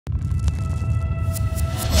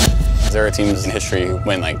There are teams in history who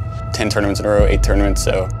win like 10 tournaments in a row, 8 tournaments,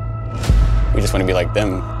 so we just want to be like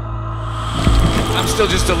them. I'm still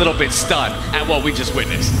just a little bit stunned at what we just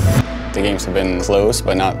witnessed. The games have been close,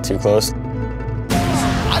 but not too close.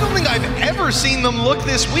 I don't think I've ever seen them look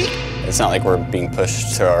this weak. It's not like we're being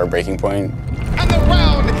pushed to our breaking point. And the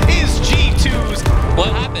round is G2's. What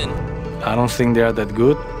happened? I don't think they are that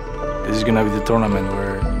good. This is gonna be the tournament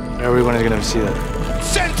where everyone is gonna see that.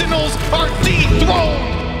 Sentinels are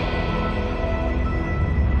dethroned.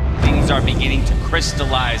 Things are beginning to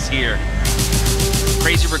crystallize here.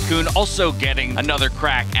 Crazy Raccoon also getting another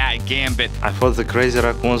crack at Gambit. I thought the Crazy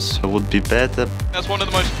Raccoons would be better. That's one of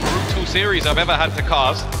the most brutal series I've ever had to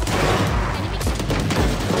cast.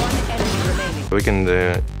 We can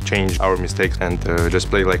change our mistakes and just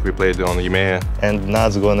play like we played on Yimea. And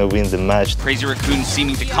Nad's gonna win the match. Crazy Raccoon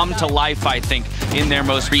seeming to come to life, I think, in their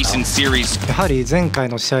most recent series. やはり前回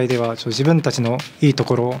の試合では自分たちのいいと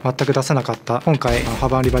ころを全く出せなかった。今回ハ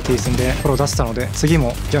バンリバティ戦でこれを出せたので、次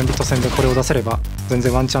もギャンビット戦でこれを出せれば全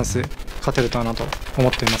然ワンチャンス勝てるとなと思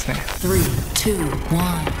っていますね。3, 2,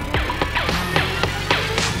 1.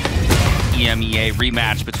 EMEA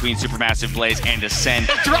rematch between Supermassive Blaze and Ascent.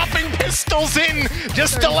 Dropping pistols in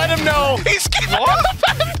just to let him know he's keeping the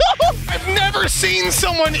vandal. I've never seen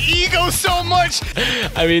someone ego so much.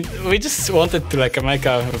 I mean, we just wanted to like make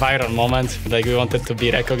a viral moment. Like we wanted to be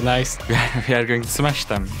recognized. We are going to smash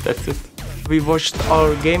them. That's it. We watched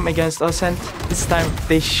our game against Ascent. This time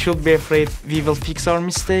they should be afraid we will fix our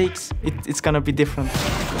mistakes. It's gonna be different.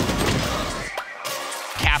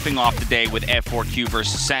 Capping off the day with F4Q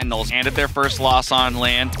versus Sentinels, and at their first loss on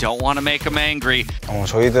land, don't want to make them angry.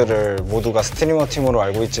 저희들을 모두가 스트리머 팀으로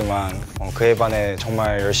알고 있지만 그에 반해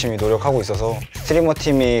정말 열심히 노력하고 있어서 스트리머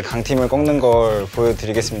팀이 강팀을 꺾는 걸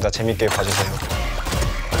보여드리겠습니다. 재밌게 봐주세요.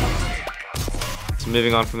 So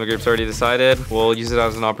moving on from the groups already decided, we'll use it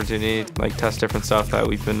as an opportunity to like test different stuff that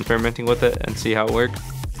we've been experimenting with it and see how it works.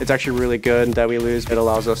 It's actually really good that we lose. It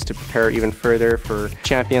allows us to prepare even further for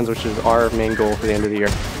champions, which is our main goal for the end of the year.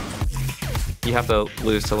 You have to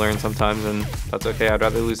lose to learn sometimes, and that's okay. I'd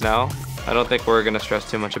rather lose now. I don't think we're going to stress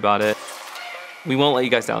too much about it. We won't let you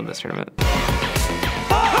guys down this tournament.